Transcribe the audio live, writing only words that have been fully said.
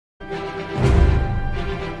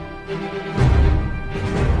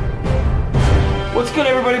What's good,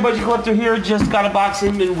 everybody? Budget Collector here. Just got a box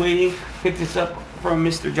in, been waiting. Picked this up from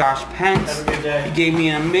Mr. Josh Pence. Have a good day. He gave me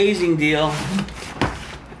an amazing deal.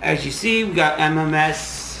 As you see, we got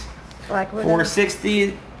MMS Blackwidow. 460,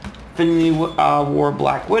 Infinity War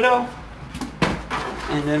Black Widow.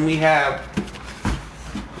 And then we have,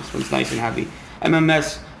 this one's nice and heavy,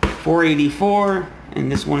 MMS 484.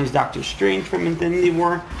 And this one is Doctor Strange from Infinity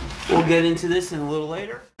War. We'll get into this in a little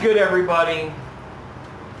later. Good, everybody.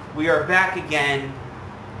 We are back again.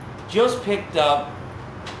 Just picked up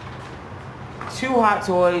 2 Hot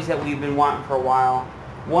Toys that we've been wanting for a while.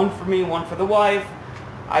 One for me, one for the wife.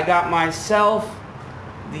 I got myself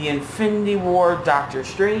the Infinity War Doctor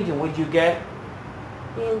Strange. And what'd you get?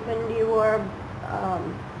 The Infinity War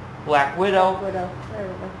Black Widow. There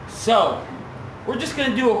we go. So, we're just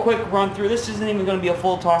going to do a quick run through. This isn't even going to be a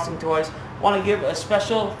full tossing toys. Want to give a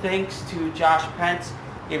special thanks to Josh Pence.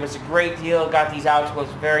 Gave us a great deal. Got these out to us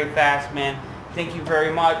very fast, man. Thank you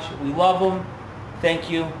very much. We love them. Thank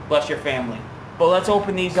you. Bless your family. But let's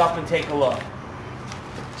open these up and take a look.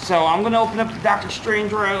 So I'm going to open up the Doctor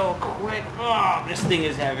Strange real quick. Oh, this thing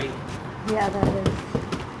is heavy. Yeah, that is.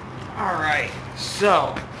 Alright,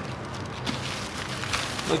 so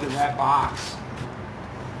look at that box.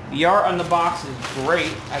 The art on the box is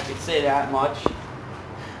great. I could say that much.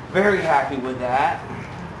 Very happy with that.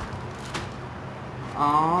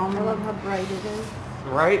 I love how bright it is.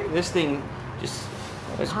 Right? This thing just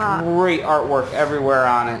has hot. Great artwork everywhere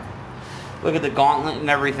on it. Look at the gauntlet and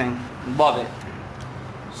everything. Love it.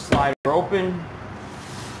 Slide her open.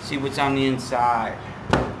 See what's on the inside.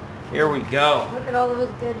 Here we go. Look at all those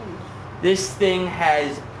goodies. This thing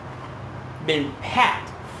has been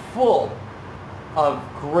packed full of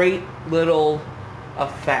great little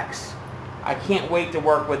effects. I can't wait to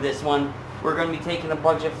work with this one. We're going to be taking a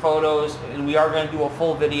bunch of photos, and we are going to do a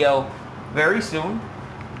full video very soon.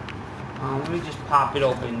 Let me just pop it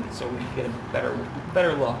open so we can get a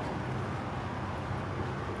better look.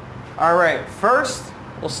 Alright, first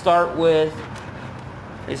we'll start with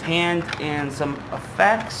his hand and some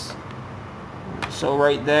effects. So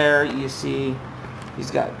right there you see he's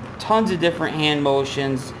got tons of different hand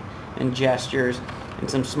motions and gestures and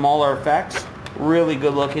some smaller effects. Really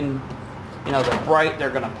good looking. You know, they're bright, they're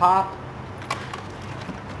gonna pop.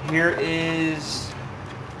 Here is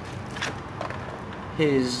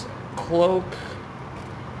his cloak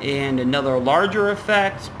and another larger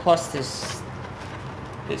effect, plus his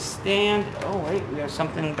stand. Oh wait, we have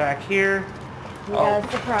something back here. We got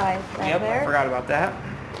a surprise back there. I forgot about that.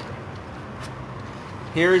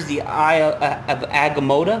 Here is the Eye of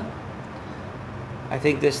Agamotto. I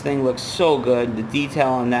think this thing looks so good. The detail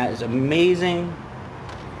on that is amazing.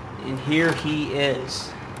 And here he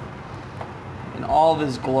is in all of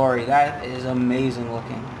his glory. That is amazing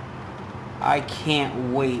looking. I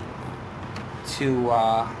can't wait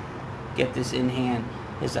to get this in hand.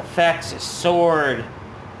 His effects, his sword,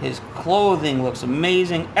 his clothing looks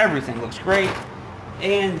amazing. Everything looks great.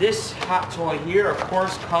 And this hot toy here, of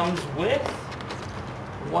course, comes with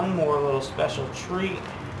one more little special treat,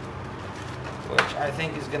 which I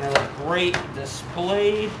think is going to look great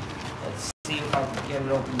displayed. Let's see if I can get it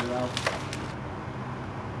open without.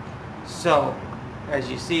 So, as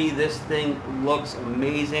you see, this thing looks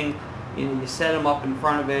amazing. You know, you set them up in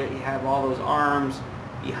front of it, you have all those arms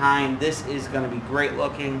behind. This is going to be great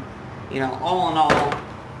looking. You know, all in all,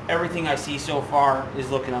 everything I see so far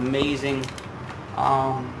is looking amazing.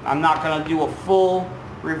 I'm not going to do a full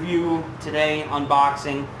review today,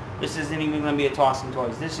 unboxing. This isn't even going to be a tossing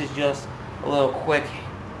toys. This is just a little quick,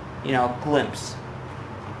 you know, glimpse.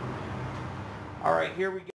 Alright,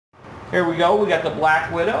 here we go. Here we go. We got the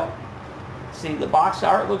Black Widow. See, the box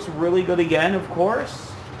art looks really good again, of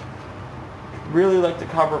course. Really like the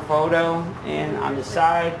cover photo. And on the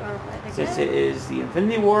side, since it is the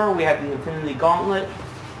Infinity War, we have the Infinity Gauntlet.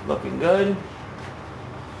 Looking good.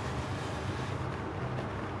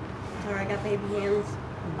 Sorry, I got baby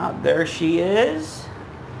hands. There she is.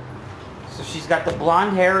 So she's got the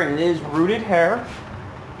blonde hair, and it is rooted hair.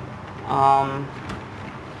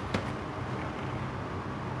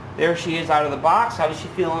 There she is out of the box. How does she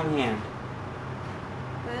feel in hand?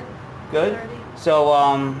 Good. Good?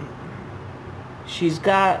 So, she's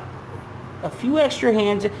got a few extra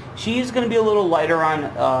hands. She is going to be a little lighter on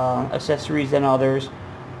accessories than others,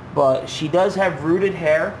 but she does have rooted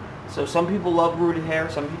hair. So some people love rooted hair,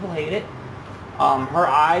 some people hate it. Her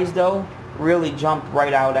eyes, though, really jump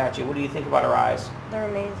right out at you. What do you think about her eyes? They're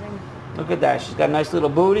amazing. Look at that. She's got a nice little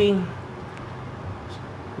booty.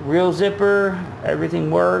 Real zipper.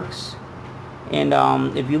 Everything works. And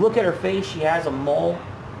if you look at her face, she has a mole.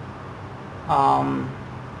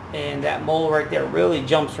 And that mole right there really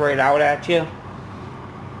jumps right out at you.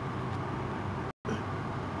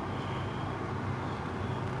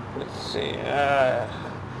 see.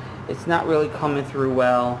 It's not really coming through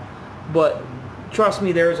well, but trust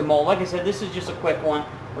me, there is a mold. Like I said, this is just a quick one.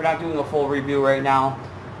 We're not doing a full review right now.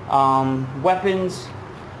 Weapons,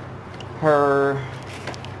 her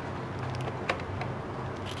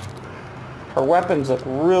weapons look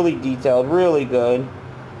really detailed, really good.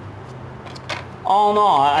 All in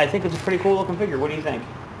all, I think it's a pretty cool looking figure. What do you think?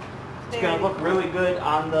 It's going to look really good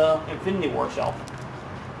on the Infinity War shelf.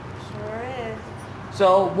 Sure is.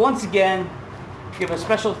 So, once again, give a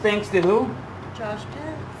special thanks to who? Josh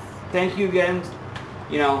Pence. Thank you again.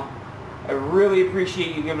 You know, I really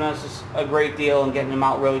appreciate you giving us a great deal and getting them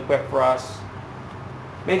out really quick for us.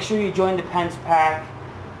 Make sure you join the Pence Pack.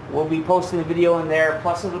 We'll be posting a video in there.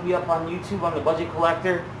 Plus, it'll be up on YouTube on the Budget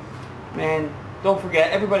Collector. Man, don't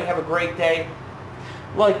forget, everybody have a great day.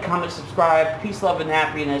 Like, comment, subscribe. Peace, love, and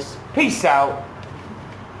happiness. Peace out.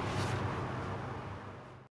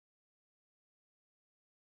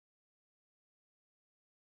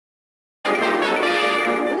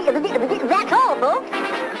 That's all, folks.